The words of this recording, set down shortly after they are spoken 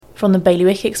From the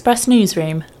Bailiwick Express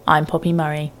newsroom, I'm Poppy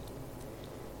Murray.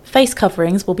 Face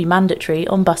coverings will be mandatory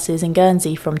on buses in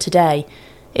Guernsey from today.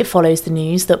 It follows the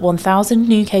news that 1,000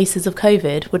 new cases of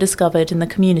COVID were discovered in the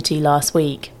community last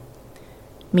week.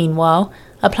 Meanwhile,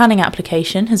 a planning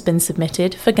application has been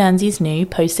submitted for Guernsey's new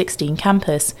post-16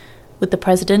 campus, with the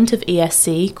president of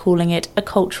ESC calling it a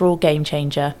cultural game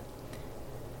changer.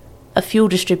 A fuel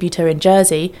distributor in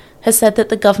Jersey has said that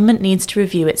the government needs to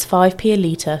review its 5p a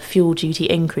litre fuel duty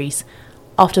increase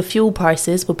after fuel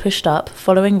prices were pushed up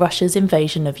following Russia's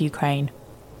invasion of Ukraine.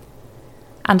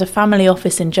 And a family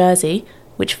office in Jersey,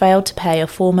 which failed to pay a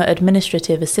former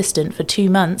administrative assistant for 2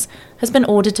 months, has been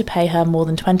ordered to pay her more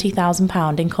than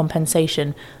 £20,000 in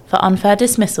compensation for unfair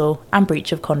dismissal and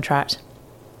breach of contract.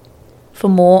 For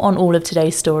more on all of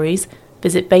today's stories,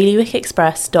 visit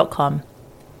bailiwickexpress.com.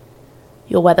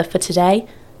 Your weather for today: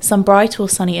 some bright or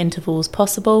sunny intervals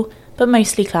possible, but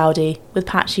mostly cloudy, with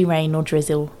patchy rain or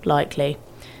drizzle likely.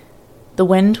 The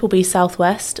wind will be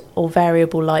southwest or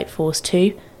variable light force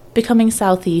 2, becoming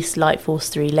southeast light force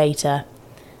 3 later.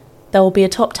 There will be a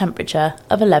top temperature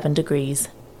of 11 degrees.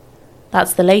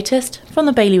 That's the latest from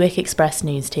the Bailiwick Express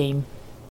news team.